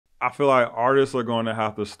I feel like artists are going to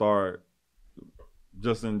have to start,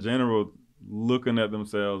 just in general, looking at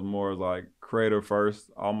themselves more as like creator first,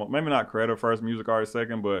 almost maybe not creator first, music artist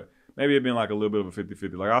second, but maybe it being like a little bit of a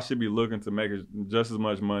 50-50. Like I should be looking to make just as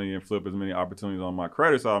much money and flip as many opportunities on my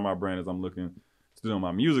creator side of my brand as I'm looking to do on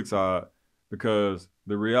my music side, because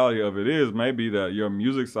the reality of it is maybe that your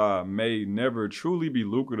music side may never truly be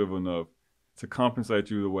lucrative enough to compensate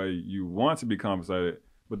you the way you want to be compensated,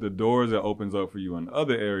 but the doors it opens up for you in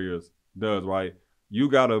other areas does, right? You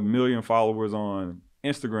got 1 million followers on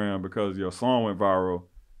Instagram because your song went viral.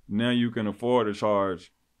 Now you can afford to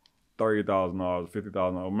charge $30,000,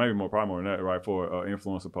 $50,000, maybe more, probably more than that, right, for an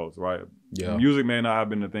influencer post, right? Yeah. Music may not have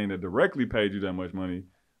been the thing that directly paid you that much money,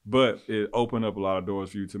 but it opened up a lot of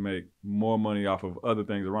doors for you to make more money off of other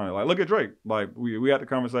things around it. Like, look at Drake. Like, we had the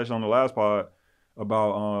conversation on the last pod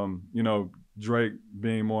about, you know, Drake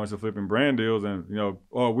being more into flipping brand deals, and, you know,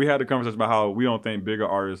 or we had the conversation about how we don't think bigger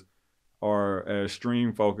artists are as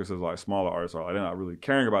stream focused as like smaller artists are. Like, they're not really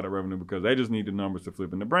caring about the revenue because they just need the numbers to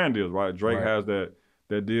flip into brand deals, right? Drake has that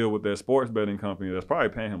deal with that sports betting company that's probably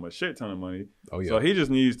paying him a shit ton of money. Oh, yeah. So he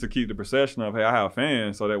just needs to keep the perception of, hey, I have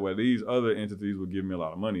fans, so that way these other entities will give me a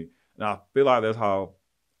lot of money. And I feel like that's how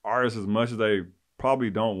artists, as much as they probably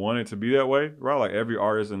don't want it to be that way, right? Like every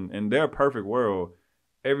artist in their perfect world,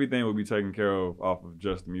 everything would be taken care of off of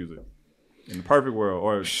just the music. In the perfect world,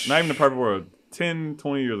 or not even the perfect world, 10,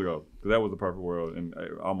 20 years ago, because that was the perfect world, and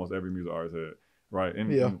almost every music artist had, right?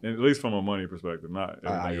 And at least from a money perspective, not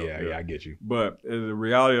everything else. Yeah, I get you. But the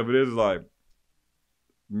reality of it is like,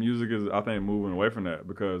 music is, I think, moving away from that,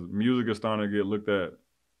 because music is starting to get looked at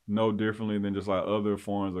no differently than just like other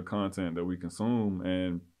forms of content that we consume.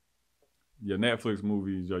 And your Netflix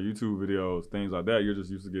movies, your YouTube videos, things like that, you're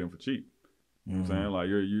just used to getting for cheap. You know what I'm saying? Like,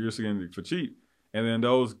 you're used to getting it for cheap. And then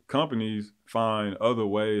those companies find other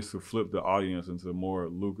ways to flip the audience into more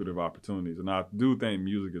lucrative opportunities. And I do think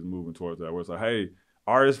music is moving towards that, where it's like, hey,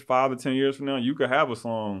 artists 5 to 10 years from now, you could have a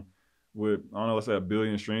song with, I don't know, let's say 1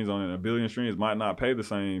 billion streams on it. 1 billion streams might not pay the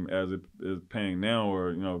same as it is paying now,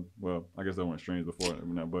 or, you know, well, I guess there weren't streams before,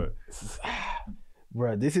 you know, but.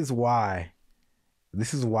 Bro, this is why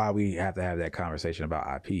we have to have that conversation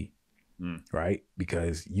about IP, right?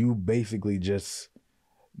 Because you basically just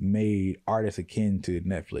made artists akin to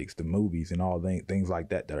Netflix, the movies, and all things like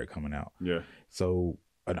that are coming out. Yeah. So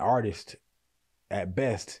an artist, at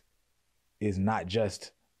best, is not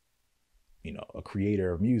just, you know, a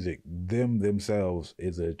creator of music. Themselves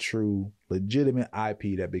is a true, legitimate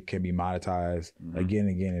IP that can be monetized again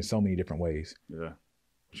and again in so many different ways. Yeah.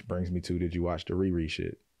 Which brings me to, did you watch the Riri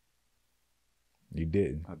shit? You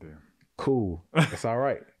didn't. I did. Cool. It's all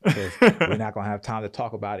right. Because we're not going to have time to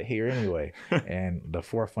talk about it here anyway. And the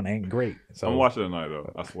fourth one ain't great. So I'm watching it tonight,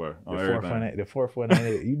 though. I swear. The fourth one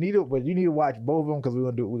ain't, you need to watch both of them, because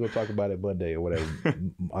we're going to talk about it Monday or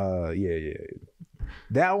whatever. Yeah.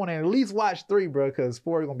 That one, and at least watch 3, bro, because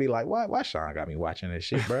 4 is going to be like, why Sean got me watching this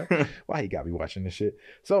shit, bro? Why he got me watching this shit?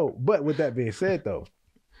 So, but with that being said, though,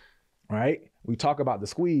 right? We talk about the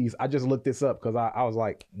squeeze. I just looked this up because I was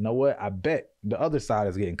like, you know what? I bet the other side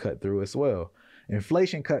is getting cut through as well.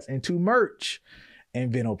 Inflation cuts into merch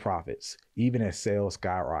and vinyl profits, even as sales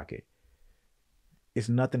skyrocket. It's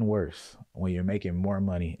nothing worse when you're making more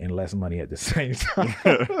money and less money at the same time.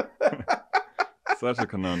 Such a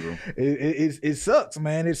conundrum. It sucks,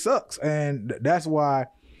 man. It sucks. And that's why,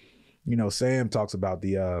 you know, Sam talks about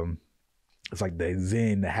the it's like the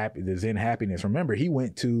Zen happiness. Remember, he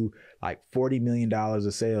went to like $40 million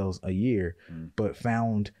of sales a year, but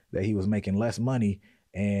found that he was making less money,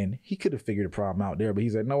 and he could have figured the problem out there. But he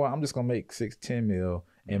said, no, I'm just gonna make 6-10 mil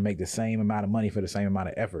and make the same amount of money for the same amount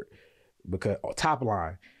of effort, because top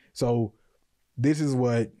line. So this is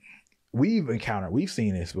what we've encountered. We've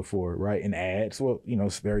seen this before, right? In ads. Well, you know,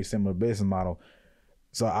 it's a very similar business model.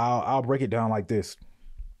 So I'll break it down like this.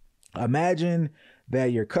 Imagine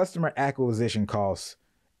that your customer acquisition cost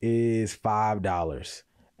is $5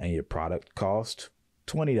 and your product cost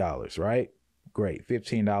 $20, right? Great.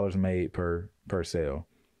 $15 made per sale.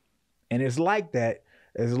 And it's like that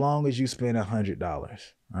as long as you spend $100.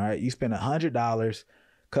 All right. You spend $100,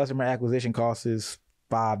 customer acquisition cost is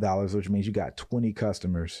 $5, which means you got 20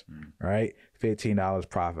 customers, right? $15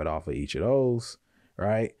 profit off of each of those,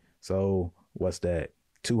 right? So what's that?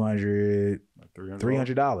 $300,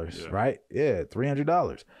 yeah. Right? Yeah,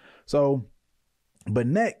 $300. So,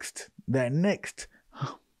 but that next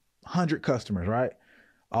 100 customers, right?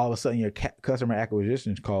 All of a sudden your customer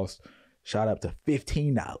acquisition cost shot up to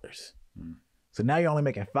 $15. So now you're only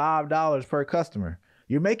making $5 per customer.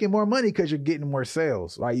 You're making more money because you're getting more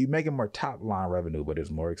sales, right? You're making more top line revenue, but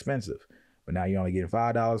it's more expensive. But now you're only getting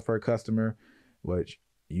 $5 per customer, which,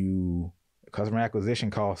 customer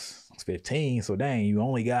acquisition costs 15. So dang, you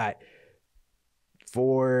only got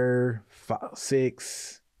 4, 5,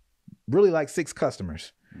 6, really like 6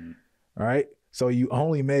 customers. All right. So you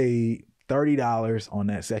only made $30 on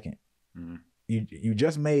that second. You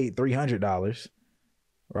just made $300,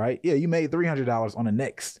 right? Yeah, you made $300 on the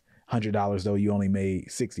next $100 though. You only made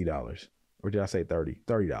 $60, or did I say $30?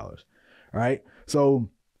 $30, right? So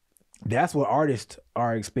that's what artists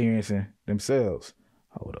are experiencing themselves.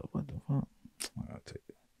 Hold up, what the fuck?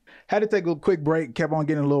 Had to take a quick break. Kept on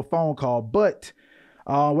getting a little phone call, but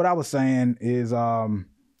what I was saying is,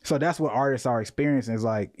 so that's what artists are experiencing. Is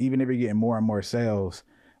like, even if you're getting more and more sales,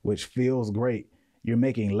 which feels great, you're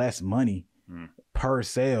making less money per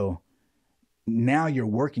sale. Now you're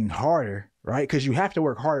working harder, right? Because you have to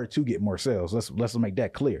work harder to get more sales. Let's make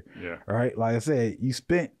that clear. Yeah. All right. Like I said, you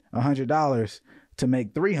spent $100 to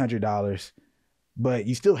make $300, but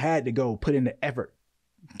you still had to go put in the effort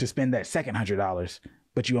to spend that second $100,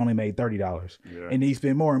 but you only made $30. Yeah. And then you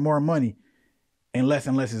spend more and more money, and less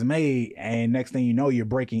is made. And next thing you know, you're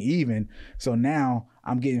breaking even. So now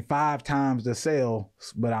I'm getting 5 times the sales,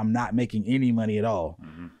 but I'm not making any money at all.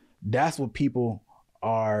 That's what people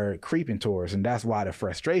are creeping towards. And that's why the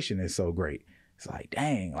frustration is so great. It's like,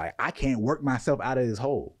 dang, like I can't work myself out of this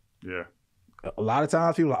hole. Yeah. A lot of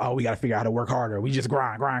times people are like, oh, we got to figure out how to work harder. We just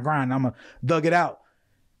grind. I'm going to thug it out.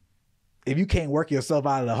 If you can't work yourself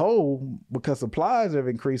out of the hole because supplies have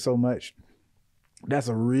increased so much, that's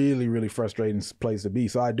a really, really frustrating place to be.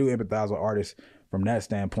 So I do empathize with artists from that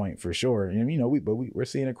standpoint for sure. And, you know, we're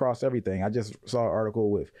seeing it across everything. I just saw an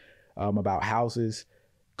article with about houses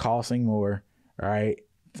costing more, right?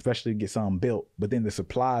 Especially to get something built, but then the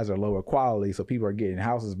supplies are lower quality, so people are getting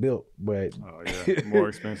houses built, but more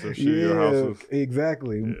expensive shittier houses.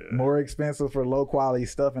 Exactly. More expensive for low quality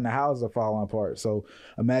stuff, and the houses are falling apart. So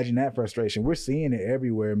imagine that frustration. We're seeing it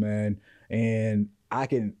everywhere, man. And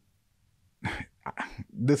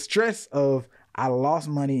the stress of, I lost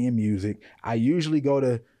money in music. I usually go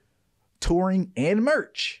to touring and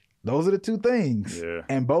merch. Those are the 2 things. Yeah.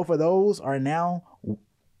 And both of those are now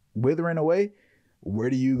withering away.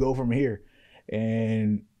 Where do you go from here?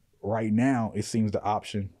 And right now, it seems the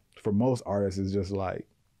option for most artists is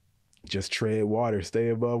just tread water, stay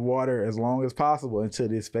above water as long as possible until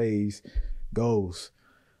this phase goes.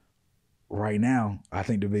 Right now, I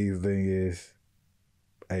think the biggest thing is,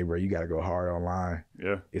 hey, bro, you got to go hard online.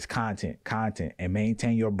 Yeah. It's content, and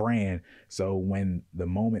maintain your brand. So when the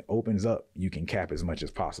moment opens up, you can cap as much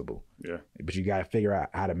as possible. Yeah. But you got to figure out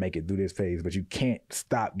how to make it through this phase. But you can't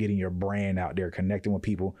stop getting your brand out there, connecting with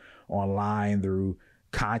people online through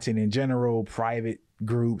content in general, private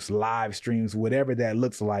groups, live streams, whatever that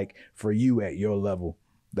looks like for you at your level.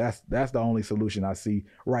 That's the only solution I see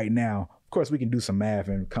right now. Of course, we can do some math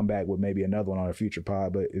and come back with maybe another one on a future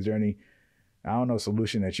pod. But is there any, I don't know,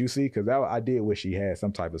 solution that you see? Because I did wish he had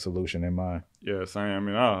some type of solution in mind. Yeah, same. I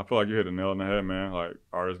mean, I feel like you hit the nail on the head, man. Like,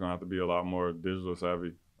 artists going to have to be a lot more digital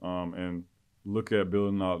savvy and look at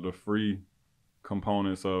building out the free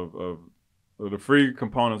components of the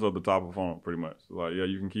top of the funnel, pretty much. Like, yeah,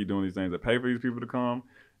 you can keep doing these things that pay for these people to come.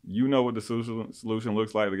 You know what the solution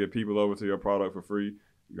looks like to get people over to your product for free.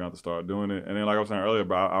 You're going to have to start doing it. And then, like I was saying earlier,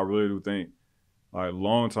 but I really do think, like,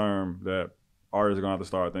 long term, that artists are going to have to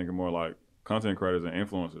start thinking more like content creators and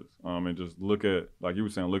influencers, and just look at, like you were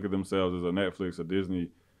saying, look at themselves as a Netflix, a Disney,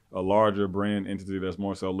 a larger brand entity that's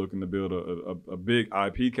more so looking to build a big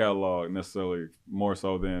IP catalog, necessarily more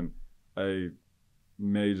so than a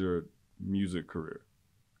major music career.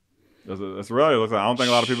 That's really, I don't think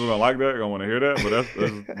a lot of people are gonna like that, gonna want to hear that, but that's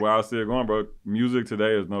where I see it going, bro. Music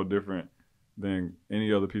today is no different than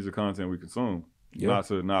any other piece of content we consume. Yep.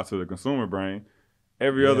 Not to the consumer brain.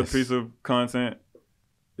 Every other piece of content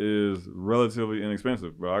is relatively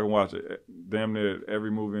inexpensive, bro. I can watch it damn near every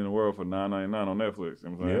movie in the world for $9.99 on Netflix. You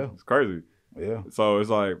know what I'm saying? It's crazy. Yeah. So it's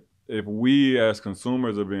like, if we as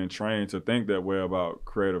consumers are being trained to think that way about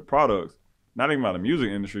creative products, not even about the music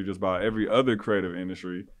industry, just about every other creative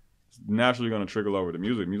industry, it's naturally going to trickle over to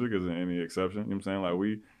music. Music isn't any exception. You know what I'm saying? Like,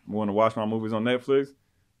 we want to watch my movies on Netflix,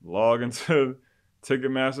 log into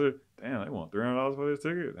Ticketmaster. Damn, they want $300 for this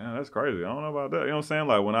ticket? Damn, that's crazy. I don't know about that. You know what I'm saying?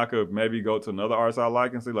 Like, when I could maybe go to another artist I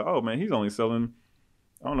like and see, like, oh, man, he's only selling,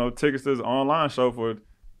 I don't know, tickets to his online show for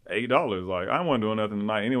 $8. Like, I wasn't doing nothing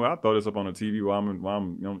tonight anyway. I throw this up on the TV while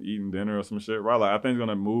I'm you know, eating dinner or some shit, right? Like, I think it's going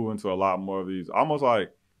to move into a lot more of these almost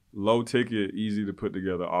like low ticket, easy to put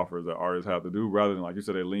together offers that artists have to do, rather than, like you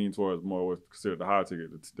said, they lean towards more what's considered the high ticket,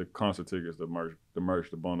 the concert tickets, the merch,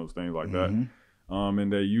 the bundles, things like that.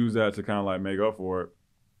 And they use that to kind of like make up for it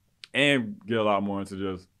and get a lot more into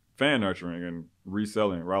just fan nurturing and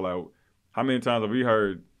reselling, right? Like, how many times have we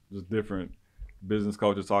heard just different business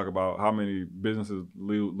coaches talk about how many businesses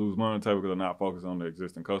lose money on the table because they're not focused on the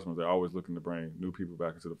existing customers. They're always looking to bring new people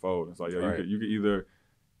back into the fold. It's like, yeah, you could either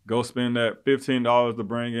go spend that $15 to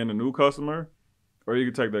bring in a new customer, or you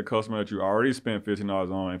could take that customer that you already spent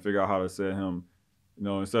 $15 on and figure out how to set him, you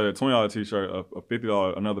know, instead of a $20 t-shirt, a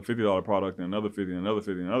 $50, another $50 product, and another 50, and another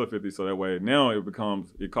 50, and another 50. So that way now it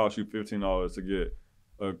costs you $15 to get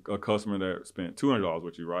a customer that spent $200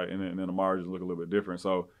 with you, right? And then the margins look a little bit different.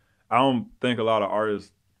 So I don't think a lot of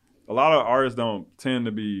artists don't tend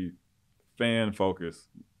to be fan focused,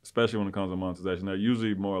 especially when it comes to monetization. They're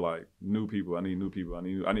usually more like new people. I need new people. I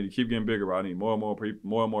need to keep getting bigger. Right? I need more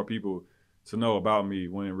and more people to know about me.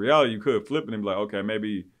 When in reality, you could flip it and be like, okay,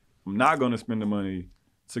 maybe I'm not going to spend the money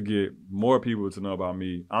to get more people to know about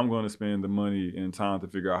me. I'm going to spend the money and time to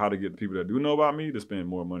figure out how to get the people that do know about me to spend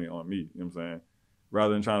more money on me. You know what I'm saying?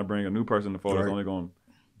 Rather than trying to bring a new person to the fold that's only going to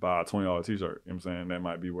buy a $20 t-shirt. You know what I'm saying? That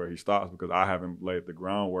might be where he stops because I haven't laid the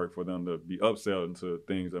groundwork for them to be upsell into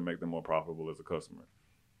things that make them more profitable as a customer.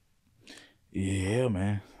 Yeah,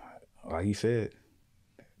 man. Like he said,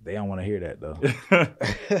 they don't want to hear that though.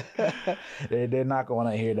 They're not going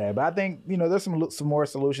to hear that. But I think, you know, there's some more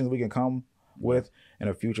solutions we can come with in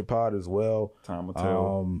a future pod as well. Time will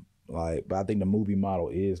tell. But I think the movie model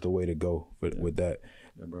is the way to go with that.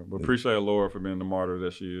 Yeah, bro. But appreciate Laura for being the martyr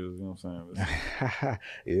that she is. You know what I'm saying?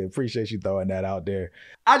 Yeah, appreciate you throwing that out there.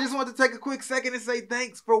 I just want to take a quick second and say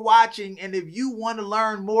thanks for watching. And if you want to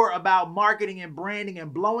learn more about marketing and branding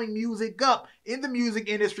and blowing music up in the music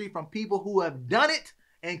industry from people who have done it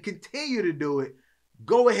and continue to do it,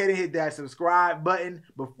 go ahead and hit that subscribe button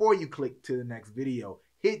before you click to the next video.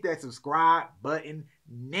 Hit that subscribe button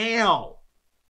now.